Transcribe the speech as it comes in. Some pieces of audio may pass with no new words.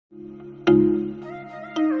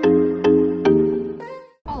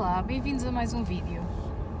bem-vindos a mais um vídeo.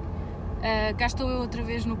 Cá estou eu outra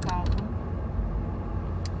vez no carro,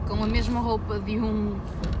 com a mesma roupa de um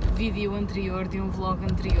vídeo anterior, de um vlog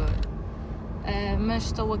anterior, mas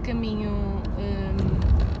estou a caminho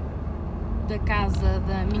da casa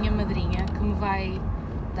da minha madrinha, que me vai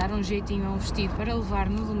dar um jeitinho a um vestido para levar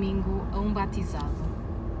no domingo a um batizado.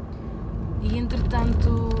 E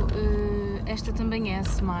entretanto, esta também é a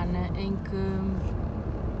semana em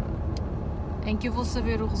que eu vou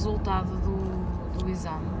saber o resultado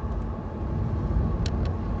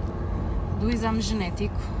do exame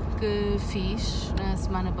genético que fiz na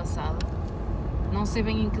semana passada. Não sei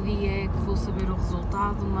bem em que dia é que vou saber o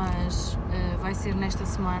resultado, mas vai ser nesta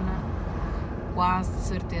semana, quase de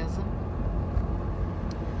certeza.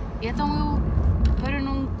 E então eu, para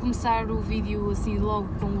não começar o vídeo assim logo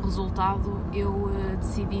com o resultado, eu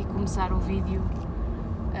decidi começar o vídeo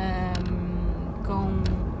com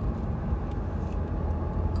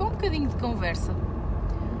um bocadinho de conversa,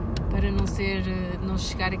 para não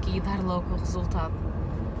chegar aqui e dar logo o resultado.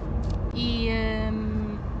 E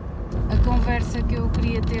a conversa que eu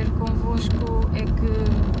queria ter convosco é que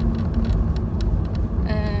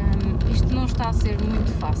isto não está a ser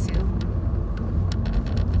muito fácil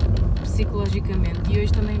psicologicamente, e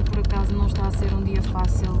hoje também por acaso não está a ser um dia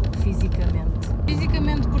fácil fisicamente.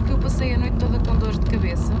 Fisicamente porque eu passei a noite toda com dores de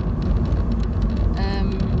cabeça,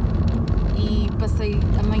 e passei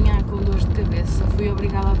a manhã com dores de cabeça. Fui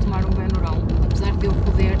obrigada a tomar um Benuron, apesar de eu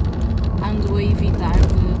poder, ando a evitar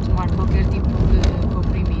de tomar qualquer tipo de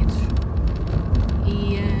comprimidos,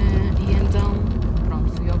 e então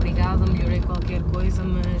pronto, fui obrigada, melhorei qualquer coisa,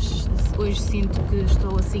 mas hoje sinto que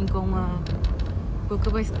estou assim com a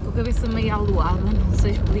cabeça meio aluada, não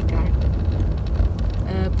sei explicar.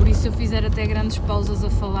 Por isso, se eu fizer até grandes pausas a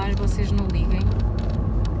falar, vocês não liguem,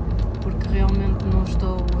 porque realmente não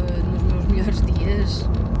estou nos meus melhores dias.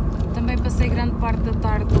 Também passei grande parte da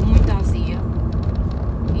tarde com muita azia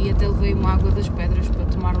e até levei uma água das pedras para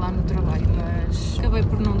tomar lá no trabalho, mas acabei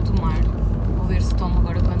por não tomar. Vou ver se tomo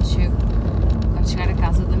agora quando chegar à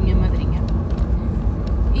casa da minha madrinha.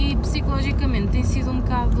 E psicologicamente tem sido um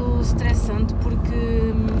bocado estressante,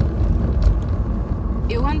 porque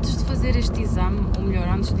eu, antes de fazer este exame, ou melhor,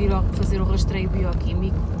 antes de ir fazer o rastreio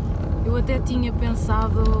bioquímico, eu até tinha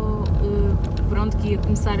pensado, pronto, que ia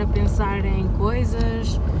começar a pensar em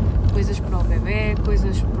coisas para o bebé,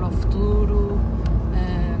 coisas para o futuro,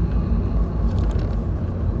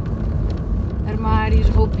 armários,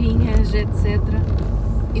 roupinhas, etc.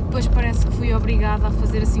 E depois parece que fui obrigada a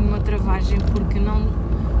fazer assim uma travagem, porque não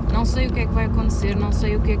sei o que é que vai acontecer, não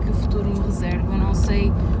sei o que é que o futuro me reserva, não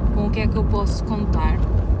sei com o que é que eu posso contar.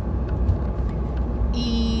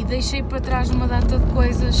 E deixei para trás uma data de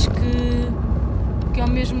coisas que ao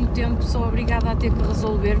mesmo tempo sou obrigada a ter que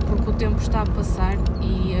resolver, porque o tempo está a passar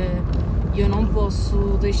e eu não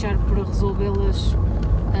posso deixar para resolvê-las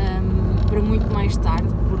para muito mais tarde,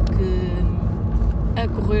 porque a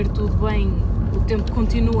correr tudo bem, o tempo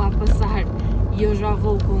continua a passar e eu já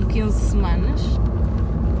vou com 15 semanas.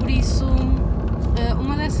 Por isso,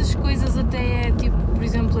 uma dessas coisas até é, tipo, por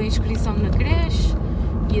exemplo, a inscrição na creche,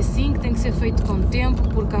 e assim, que tem que ser feito com tempo,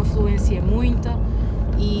 porque a afluência é muita,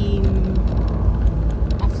 e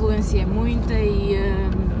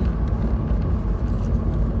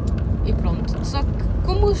pronto. Só que,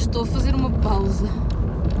 como eu estou a fazer uma pausa,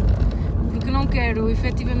 porque não quero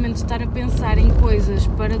efetivamente estar a pensar em coisas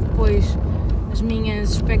para depois as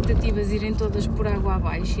minhas expectativas irem todas por água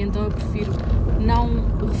abaixo, e então eu prefiro não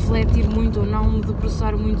refletir muito ou não me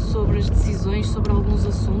debruçar muito sobre as decisões, sobre alguns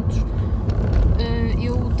assuntos.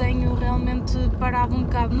 Eu tenho realmente parado um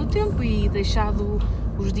bocado no tempo e deixado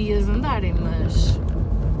os dias andarem, mas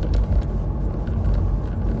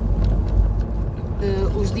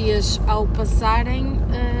os dias ao passarem,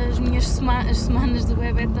 as semanas do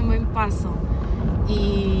bebé também passam,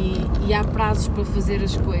 e há prazos para fazer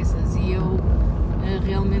as coisas, e eu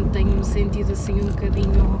realmente tenho-me sentido assim um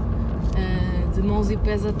bocadinho de mãos e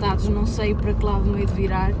pés atados, não sei para que lado me hei de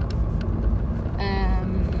virar.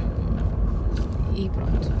 E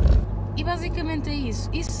pronto. E basicamente é isso.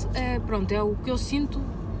 Isso pronto, é o que eu sinto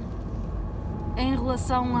em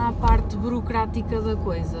relação à parte burocrática da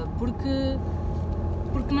coisa, porque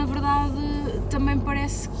na verdade também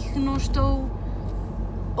parece que não estou,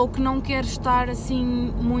 ou que não quero estar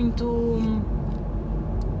assim muito,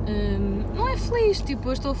 não é feliz, tipo,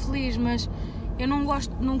 eu estou feliz, mas eu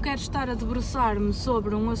não quero estar a debruçar-me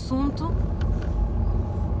sobre um assunto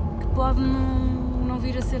que pode não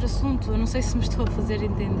vir a ser assunto. Eu não sei se me estou a fazer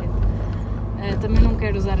entender. Também não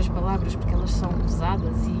quero usar as palavras porque elas são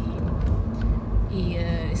pesadas, e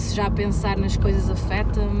se já pensar nas coisas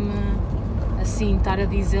afeta-me, assim estar a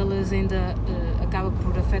dizê-las ainda acaba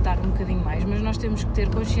por afetar um bocadinho mais, mas nós temos que ter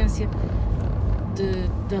consciência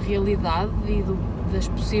da realidade e das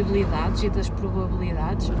possibilidades e das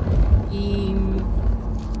probabilidades e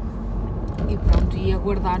pronto, e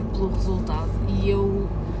aguardar pelo resultado. E eu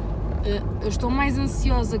estou mais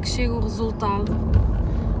ansiosa que chegue o resultado,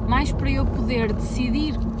 mais para eu poder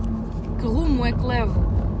decidir que rumo é que levo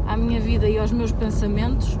à minha vida e aos meus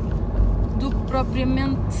pensamentos, do que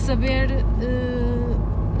propriamente saber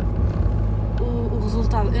o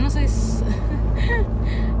resultado. Eu não sei se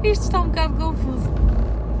isto está um bocado confuso.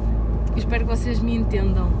 Espero que vocês me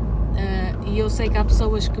entendam. E eu sei que há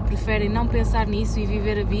pessoas que preferem não pensar nisso e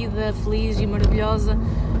viver a vida feliz e maravilhosa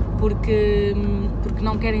porque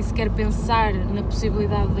não querem sequer pensar na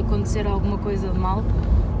possibilidade de acontecer alguma coisa de mal,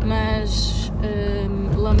 mas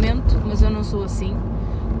lamento, mas eu não sou assim.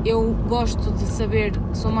 Eu gosto de saber,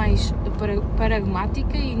 sou mais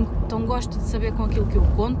pragmática e então gosto de saber com aquilo que eu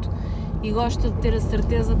conto e gosto de ter a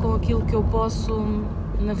certeza com aquilo que eu posso,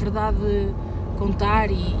 na verdade, contar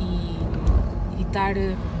e estar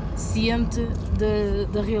ciente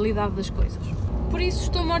da realidade das coisas. Por isso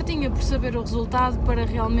estou mortinha por saber o resultado, para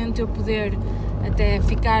realmente eu poder até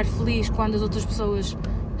ficar feliz quando as outras pessoas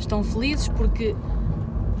estão felizes, porque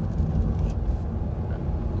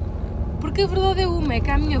a verdade é que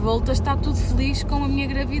à minha volta está tudo feliz com a minha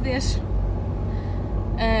gravidez.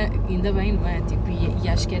 Ainda bem, não é? Tipo, e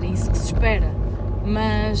acho que era isso que se espera,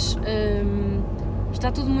 mas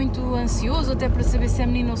está tudo muito ansioso até para saber se é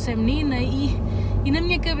menino ou se é menina, e na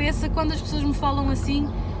minha cabeça, quando as pessoas me falam assim,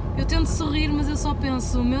 eu tento sorrir, mas eu só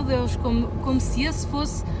penso, meu Deus, como se esse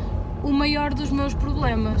fosse o maior dos meus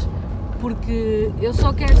problemas, porque eu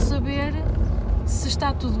só quero saber se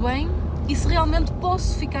está tudo bem e se realmente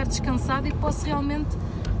posso ficar descansada e posso realmente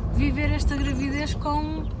viver esta gravidez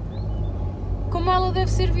como ela deve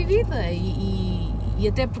ser vivida, e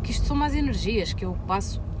até porque isto são mais energias que eu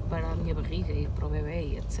passo para a minha barriga e para o bebê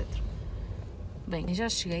e etc. Bem, já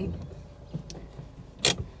cheguei.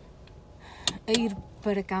 A ir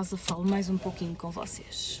para casa falo mais um pouquinho com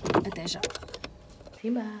vocês. Até já.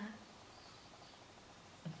 Simba!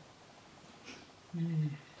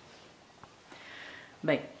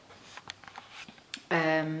 Bem,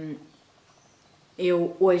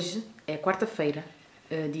 eu hoje é quarta-feira,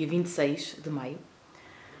 dia 26 de maio,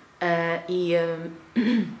 e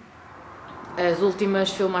as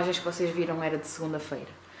últimas filmagens que vocês viram era de segunda-feira,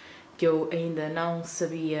 que eu ainda não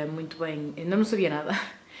sabia muito bem, ainda não sabia nada.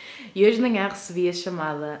 E hoje de manhã recebi a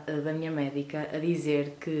chamada da minha médica a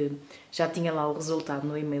dizer que já tinha lá o resultado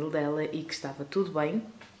no e-mail dela e que estava tudo bem.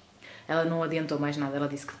 Ela não adiantou mais nada, ela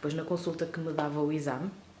disse que depois na consulta que me dava o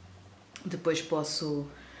exame, depois posso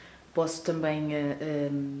também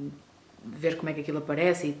ver como é que aquilo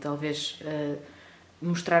aparece e talvez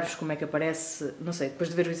mostrar-vos como é que aparece, não sei, depois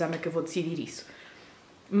de ver o exame é que eu vou decidir isso.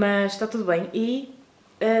 Mas está tudo bem e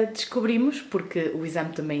descobrimos, porque o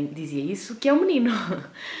exame também dizia isso, que é um menino.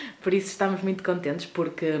 Por isso estamos muito contentes,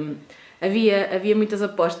 porque havia muitas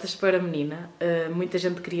apostas para menina, muita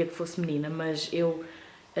gente queria que fosse menina, mas eu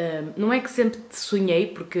não é que sempre sonhei,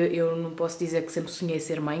 porque eu não posso dizer que sempre sonhei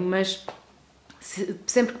ser mãe, mas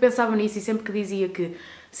sempre que pensava nisso e sempre que dizia que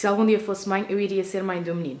se algum dia fosse mãe, eu iria ser mãe de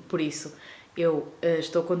um menino. Por isso eu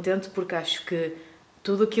estou contente, porque acho que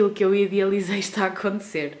tudo aquilo que eu idealizei está a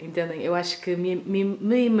acontecer, entendem? Eu acho que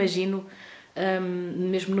me imagino,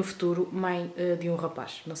 mesmo no futuro, mãe de um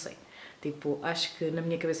rapaz, não sei. Tipo, acho que na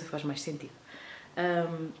minha cabeça faz mais sentido.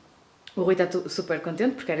 O Rui está super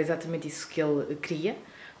contente, porque era exatamente isso que ele queria,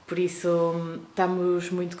 por isso estamos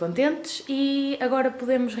muito contentes e agora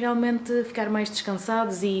podemos realmente ficar mais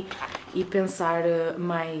descansados e pensar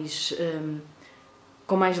mais...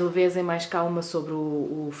 com mais leveza e mais calma sobre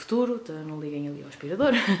o futuro. Não liguem ali ao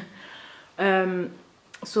aspirador.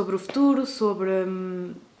 Sobre o futuro, sobre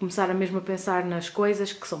começar a mesmo a pensar nas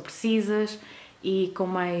coisas que são precisas e com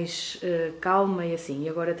mais calma e assim. E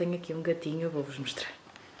agora tenho aqui um gatinho, vou-vos mostrar.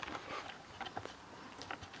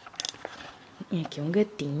 E aqui um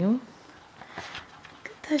gatinho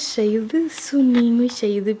que está cheio de soninho e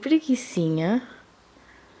cheio de preguicinha.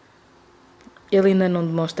 Ele ainda não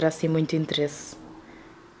demonstra assim muito interesse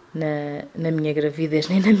na minha gravidez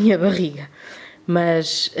nem na minha barriga,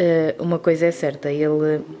 mas uma coisa é certa,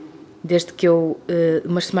 ele, desde que eu,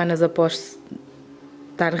 umas semanas após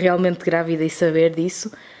estar realmente grávida e saber disso,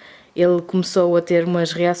 ele começou a ter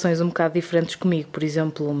umas reações um bocado diferentes comigo. Por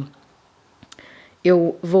exemplo,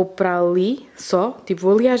 eu vou para ali só, tipo,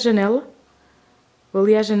 vou ali à janela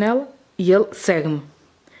e ele segue-me.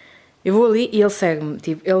 Eu vou ali e ele segue-me,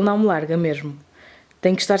 tipo, ele não me larga mesmo.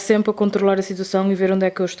 Tenho que estar sempre a controlar a situação e ver onde é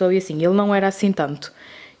que eu estou e assim. Ele não era assim tanto.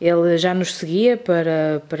 Ele já nos seguia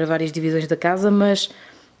para várias divisões da casa, mas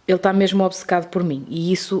ele está mesmo obcecado por mim.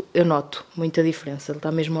 E isso eu noto muita diferença. Ele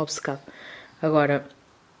está mesmo obcecado. Agora,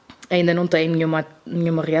 ainda não tem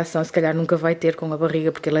nenhuma reação. Se calhar nunca vai ter com a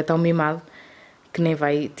barriga, porque ele é tão mimado que nem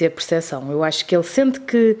vai ter percepção. Eu acho que ele sente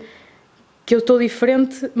que eu estou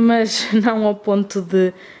diferente, mas não ao ponto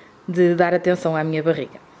de dar atenção à minha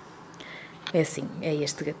barriga. É assim, é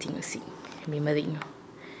este gatinho assim, mimadinho.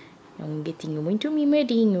 É um gatinho muito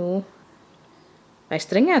mimadinho. Vai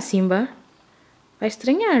estranhar, Simba? Vai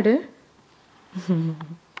estranhar?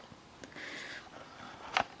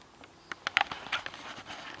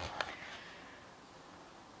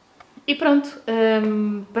 E pronto,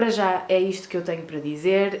 para já é isto que eu tenho para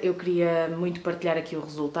dizer. Eu queria muito partilhar aqui o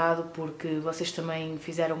resultado, porque vocês também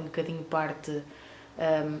fizeram um bocadinho parte.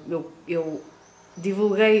 Eu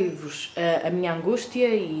divulguei-vos a minha angústia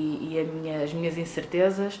e as minhas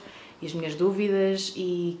incertezas e as minhas dúvidas,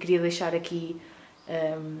 e queria deixar aqui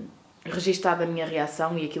registada a minha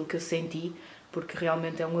reação e aquilo que eu senti, porque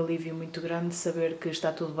realmente é um alívio muito grande saber que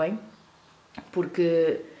está tudo bem,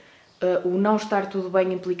 porque o não estar tudo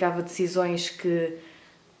bem implicava decisões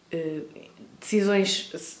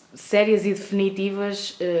sérias e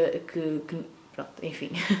definitivas pronto, enfim,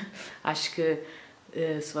 acho que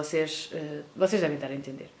se vocês devem estar a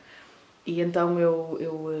entender. E então eu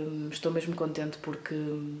estou mesmo contente porque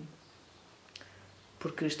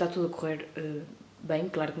está tudo a correr bem.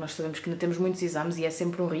 Claro que nós sabemos que ainda temos muitos exames e é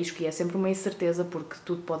sempre um risco e é sempre uma incerteza, porque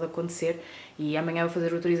tudo pode acontecer e amanhã vou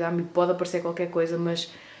fazer outro exame e pode aparecer qualquer coisa,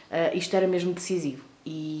 mas isto era mesmo decisivo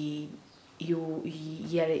e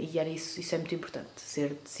era isso é muito importante,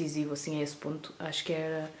 ser decisivo assim a esse ponto. Acho que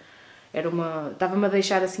estava-me a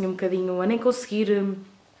deixar assim um bocadinho a nem conseguir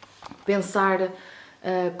pensar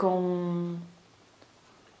com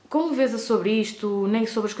leveza sobre isto, nem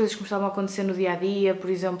sobre as coisas que me estavam a acontecer no dia-a-dia. Por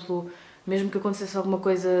exemplo, mesmo que acontecesse alguma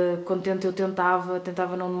coisa contente, eu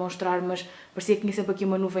tentava não demonstrar, mas parecia que tinha sempre aqui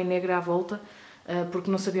uma nuvem negra à volta,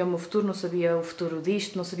 porque não sabia o meu futuro, não sabia o futuro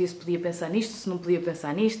disto, não sabia se podia pensar nisto, se não podia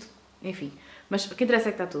pensar nisto, enfim. Mas o que interessa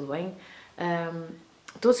é que está tudo bem.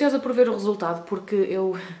 Estou ansiosa por ver o resultado, porque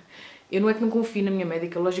eu não é que não confio na minha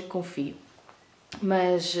médica, lógico que confio,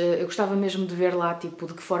 mas eu gostava mesmo de ver lá, tipo,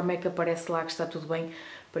 de que forma é que aparece lá que está tudo bem,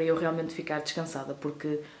 para eu realmente ficar descansada,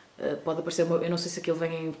 porque pode aparecer eu não sei se aquilo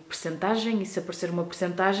vem em percentagem, e se aparecer uma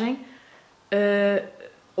percentagem,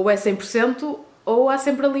 ou é 100%, ou há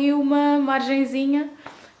sempre ali uma margenzinha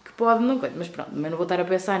que pode não... Mas pronto, mas não vou estar a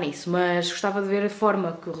pensar nisso, mas gostava de ver a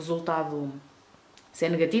forma que o resultado, se é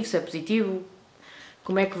negativo, se é positivo,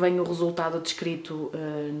 como é que vem o resultado descrito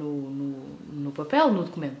no papel, no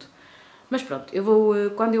documento. Mas pronto, eu vou,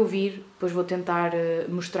 quando eu vir, depois vou tentar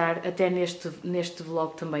mostrar até neste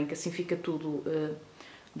vlog também, que assim fica tudo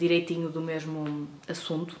direitinho do mesmo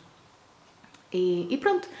assunto. E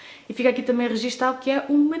pronto, e fica aqui também registado que é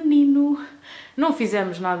um menino. Não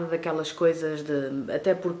fizemos nada daquelas coisas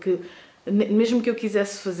até porque, mesmo que eu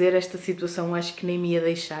quisesse fazer esta situação, acho que nem me ia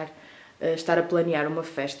deixar estar a planear uma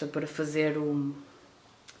festa para fazer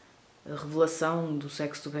a revelação do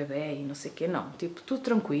sexo do bebé e não sei o quê, não. Tipo, tudo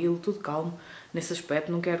tranquilo, tudo calmo nesse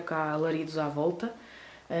aspecto, não quero cá alaridos à volta.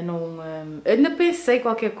 Ainda pensei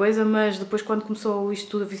qualquer coisa, mas depois quando começou isto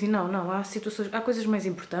tudo eu disse, não, há coisas mais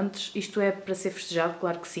importantes, isto é para ser festejado,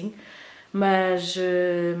 claro que sim, mas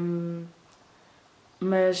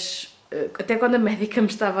até quando a médica me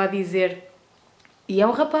estava a dizer, e é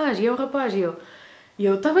um rapaz, e eu,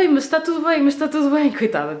 está bem, mas está tudo bem,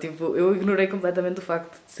 coitada, tipo, eu ignorei completamente o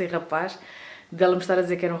facto de ser rapaz, dela me estar a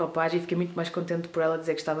dizer que era um rapaz, e fiquei muito mais contente por ela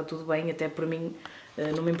dizer que estava tudo bem. Até por mim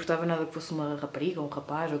não me importava nada que fosse uma rapariga ou um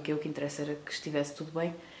rapaz, ou o que interessa era que estivesse tudo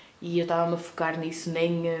bem, e eu estava-me a focar nisso,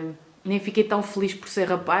 nem fiquei tão feliz por ser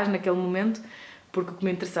rapaz naquele momento, porque o que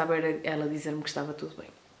me interessava era ela dizer-me que estava tudo bem.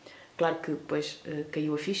 Claro que depois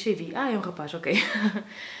caiu a ficha e vi, é um rapaz, ok.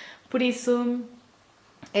 Por isso...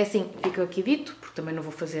 é assim, fica aqui dito, porque também não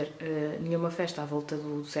vou fazer nenhuma festa à volta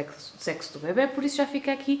do sexo do bebé, por isso já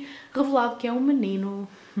fica aqui revelado que é um menino.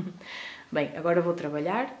 Bem, agora vou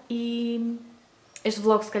trabalhar e este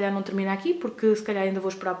vlog se calhar não termina aqui, porque se calhar ainda vou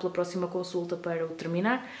esperar pela próxima consulta para o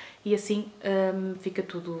terminar, e assim fica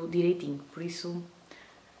tudo direitinho. Por isso,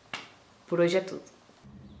 por hoje é tudo.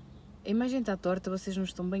 A imagem está torta, vocês não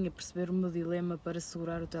estão bem a perceber o meu dilema para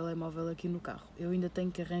segurar o telemóvel aqui no carro. Eu ainda tenho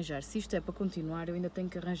que arranjar, se isto é para continuar, eu ainda tenho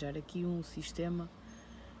que arranjar aqui um sistema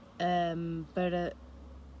para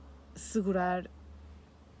segurar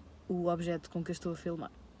o objeto com que eu estou a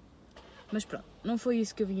filmar. Mas pronto, não foi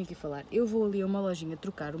isso que eu vim aqui falar. Eu vou ali a uma lojinha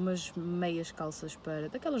trocar umas meias calças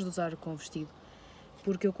daquelas de usar com vestido,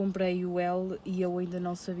 porque eu comprei o L e eu ainda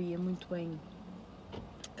não sabia muito bem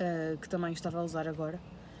que também estava a usar agora,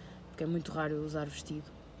 porque é muito raro eu usar vestido,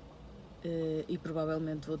 e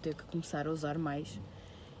provavelmente vou ter que começar a usar mais.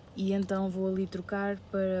 E então vou ali trocar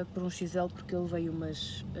por um XL, porque eu levei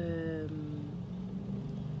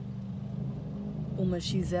uma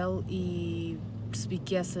XL e percebi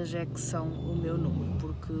que essas é que são o meu número,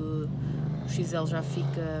 porque o XL já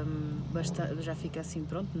fica assim,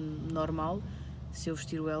 pronto, normal. Se eu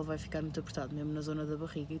vestir o L vai ficar muito apertado, mesmo na zona da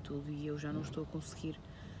barriga e tudo, e eu já não estou a conseguir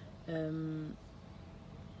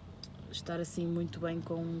estar assim muito bem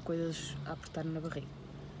com coisas a apertar na barriga.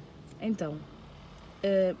 Então,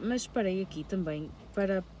 mas parei aqui também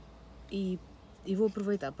e vou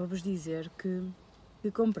aproveitar para vos dizer que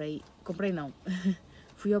comprei não,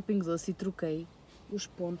 fui ao Pingo Doce e troquei os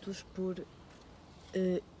pontos por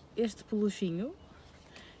este peluchinho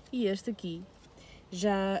e este aqui,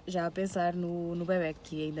 já a pensar no bebé,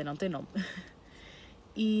 que ainda não tem nome.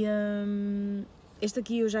 E este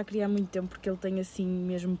aqui eu já queria há muito tempo, porque ele tem assim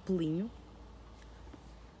mesmo pelinho.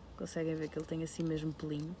 Conseguem ver que ele tem assim mesmo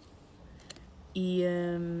pelinho. E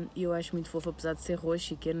eu acho muito fofo, apesar de ser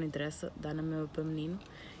roxo e que não interessa, dá na mesma para menino.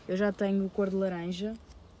 Eu já tenho cor de laranja.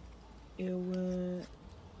 Eu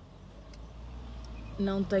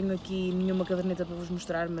não tenho aqui nenhuma caderneta para vos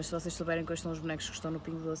mostrar, mas se vocês souberem quais são os bonecos que estão no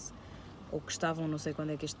Pingo Doce, ou que estavam, não sei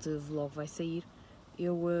quando é que este vlog vai sair,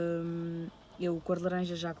 eu cor de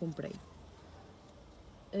laranja já comprei.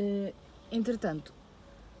 Entretanto,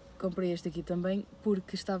 comprei este aqui também,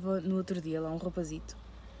 porque estava no outro dia lá um rapazito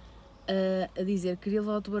a dizer que queria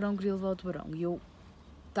levar o tubarão, e eu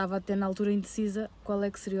estava até na altura indecisa qual é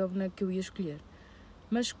que seria o boneco que eu ia escolher.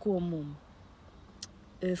 Mas como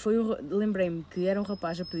lembrei-me que era um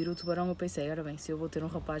rapaz a pedir o tubarão, eu pensei, ora bem, se eu vou ter um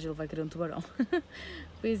rapaz, ele vai querer um tubarão.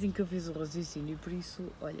 Foi assim que eu fiz o raciocínio, e por isso,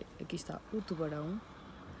 olha, aqui está o tubarão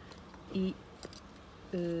e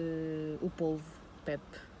o polvo, Pep.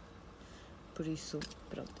 Por isso,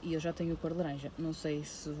 pronto, e eu já tenho a cor de laranja, não sei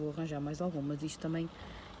se vou arranjar mais algum, mas isto também,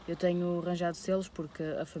 eu tenho arranjado selos, porque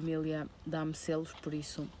a família dá-me selos, por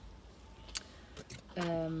isso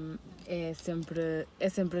é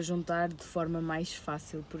sempre a juntar de forma mais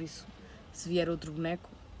fácil, por isso, se vier outro boneco,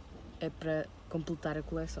 é para completar a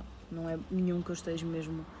coleção, não é nenhum que eu esteja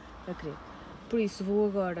mesmo a querer. Por isso, vou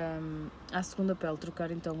agora à segunda pele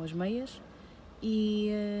trocar então as meias, e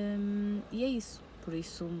é isso. Por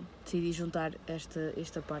isso decidi juntar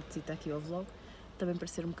esta partecita aqui ao vlog, também para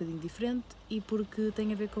ser um bocadinho diferente e porque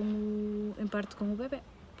tem a ver em parte com o bebé.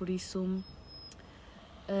 Por isso,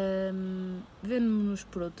 vemo-nos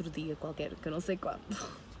por outro dia qualquer, que eu não sei quando.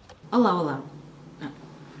 Olá.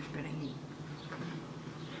 Espera aí.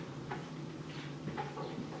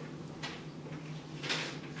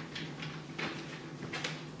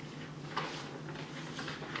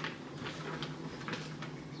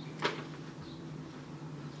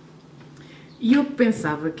 E eu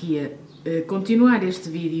pensava que ia continuar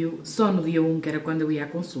este vídeo só no dia 1, que era quando eu ia à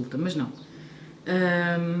consulta, mas não.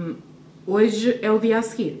 Hoje é o dia a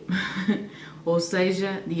seguir, ou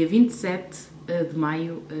seja, dia 27 de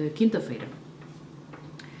maio, quinta-feira.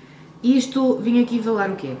 Isto, vim aqui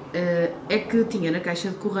falar o quê? É que tinha na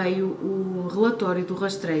caixa de correio o relatório do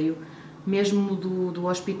rastreio, mesmo do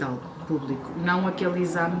hospital público, não aquele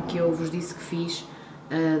exame que eu vos disse que fiz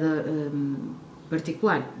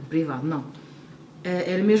particular, privado, não.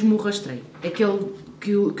 Era mesmo o rastreio, aquele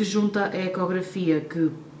que junta a ecografia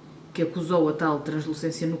que acusou a tal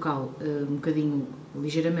translucência nucal um bocadinho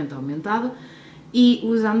ligeiramente aumentada e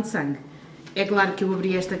o exame de sangue. É claro que eu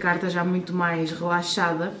abri esta carta já muito mais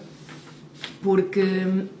relaxada, porque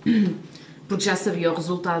já sabia o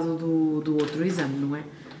resultado do outro exame, não é?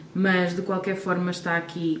 Mas de qualquer forma está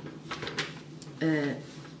aqui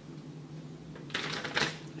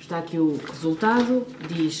o resultado,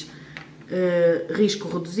 diz risco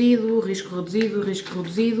reduzido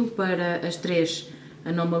para as 3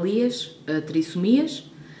 anomalias, trissomias,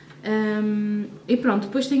 e pronto,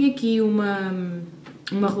 depois tem aqui uma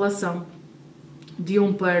relação de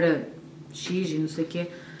 1 para X e não sei o quê,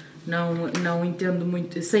 não entendo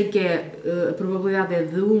muito, sei que a probabilidade é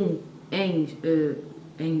de 1 em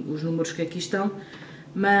os números que aqui estão,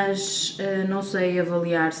 mas não sei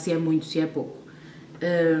avaliar se é muito, se é pouco.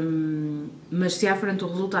 Mas se à frente o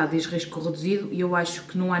resultado diz risco reduzido, e eu acho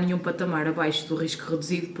que não há nenhum patamar abaixo do risco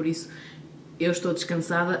reduzido, por isso eu estou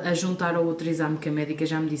descansada a juntar ao outro exame que a médica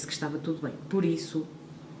já me disse que estava tudo bem, por isso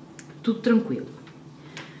tudo tranquilo.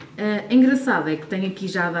 Engraçado é que tenho aqui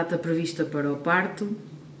já a data prevista para o parto.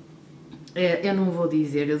 Eu não vou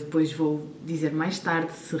dizer, eu depois vou dizer mais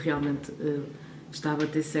tarde se realmente está a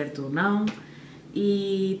bater certo ou não.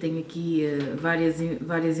 E tenho aqui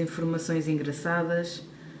várias informações engraçadas.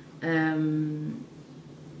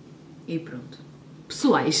 e pronto.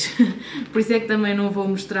 Pessoais, por isso é que também não vou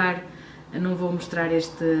mostrar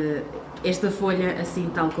esta folha assim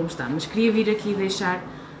tal como está, mas queria vir aqui deixar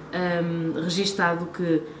registado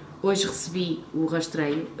que hoje recebi o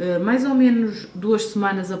rastreio, mais ou menos 2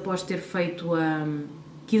 semanas após ter feito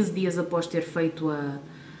 15 dias após ter feito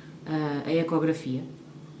a ecografia.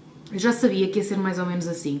 Eu já sabia que ia ser mais ou menos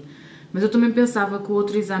assim, mas eu também pensava que o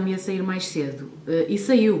outro exame ia sair mais cedo, e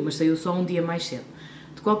saiu, mas saiu só um dia mais cedo.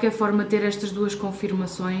 De qualquer forma, ter estas 2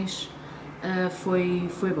 confirmações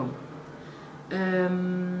foi bom.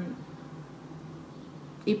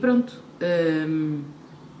 E pronto.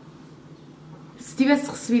 Se tivesse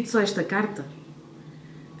recebido só esta carta,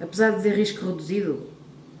 apesar de dizer risco reduzido,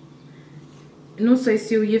 não sei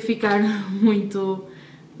se eu ia ficar muito...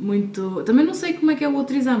 Também não sei como é que é o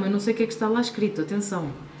outro exame, eu não sei o que é que está lá escrito,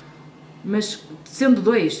 atenção. Mas sendo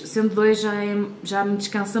dois já me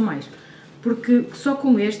descansa mais. Porque só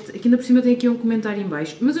com este, aqui ainda por cima tem aqui um comentário em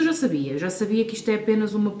baixo, mas eu já sabia que isto é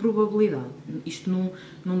apenas uma probabilidade, isto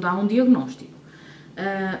não dá um diagnóstico.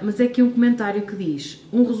 Mas é aqui um comentário que diz: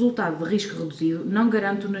 um resultado de risco reduzido não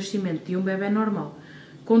garante o nascimento de um bebé normal,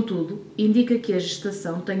 contudo, indica que a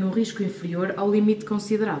gestação tem um risco inferior ao limite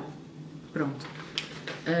considerado. Pronto.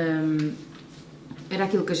 Era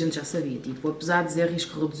aquilo que a gente já sabia, tipo, apesar de dizer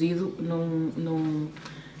risco reduzido,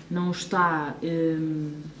 não está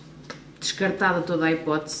descartada toda a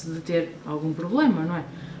hipótese de ter algum problema, não é?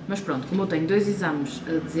 Mas pronto, como eu tenho 2 exames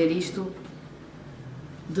a dizer isto,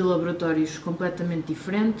 de laboratórios completamente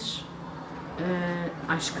diferentes,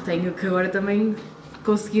 acho que tenho que agora também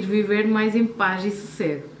conseguir viver mais em paz e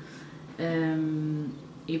sossego.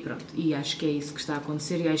 E pronto, e acho que é isso que está a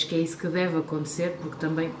acontecer e acho que é isso que deve acontecer, porque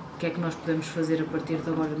também o que é que nós podemos fazer a partir de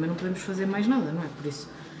agora? Mas não podemos fazer mais nada, não é? Por isso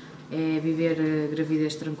é viver a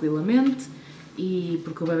gravidez tranquilamente, e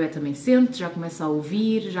porque o bebé também sente, já começa a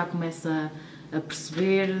ouvir, já começa a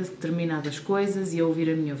perceber determinadas coisas e a ouvir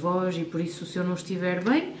a minha voz, e por isso, se eu não estiver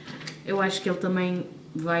bem, eu acho que ele também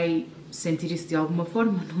vai sentir isso de alguma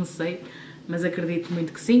forma, não sei, mas acredito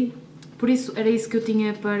muito que sim. Por isso, era isso que eu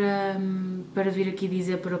tinha para vir aqui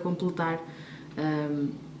dizer, para completar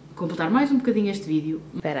mais um bocadinho este vídeo.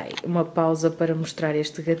 Espera aí, uma pausa para mostrar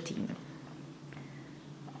este gatinho.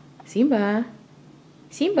 Simba!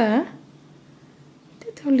 Simba!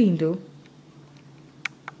 É tão lindo!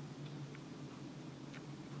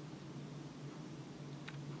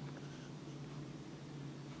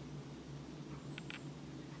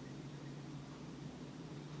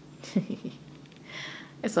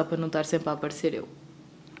 É só para não estar sempre a aparecer eu.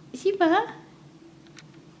 Simba!